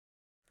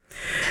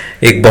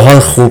एक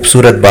बहुत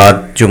खूबसूरत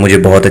बात जो मुझे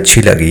बहुत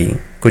अच्छी लगी,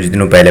 कुछ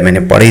दिनों पहले मैंने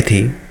पढ़ी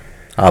थी,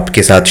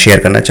 आपके साथ शेयर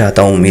करना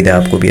चाहता हूँ। उम्मीद है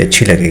आपको भी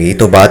अच्छी लगेगी।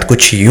 तो बात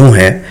कुछ यूँ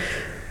है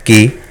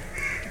कि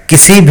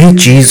किसी भी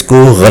चीज़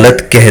को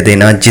गलत कह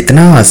देना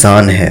जितना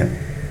आसान है,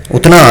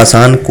 उतना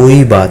आसान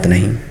कोई बात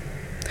नहीं।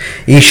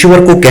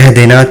 ईश्वर को कह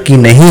देना कि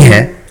नहीं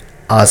है,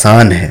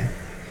 आसान है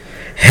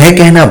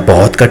कहना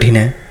बहुत कठिन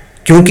है,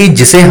 क्योंकि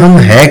जिसे हम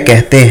है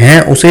कहते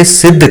हैं उसे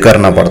सिद्ध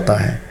करना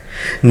पड़ता है।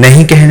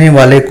 नहीं कहने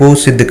वाले को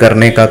सिद्ध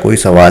करने का कोई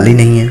सवाल ही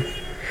नहीं है।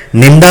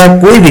 निंदा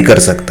कोई भी कर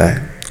सकता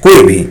है,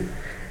 कोई भी,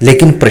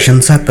 लेकिन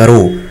प्रशंसा करो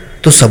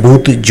तो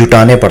सबूत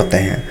जुटाने पड़ते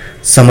हैं,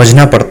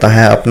 समझना पड़ता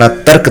है, अपना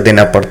तर्क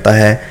देना पड़ता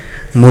है,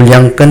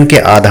 मूल्यांकन के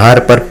आधार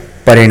पर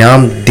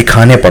परिणाम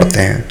दिखाने पड़ते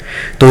हैं।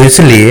 तो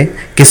इसलिए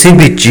किसी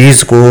भी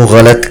चीज़ को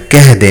गलत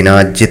कह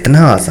देना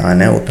जितना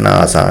आसान है, उतना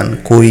आसान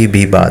कोई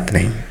भी बात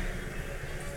नहीं।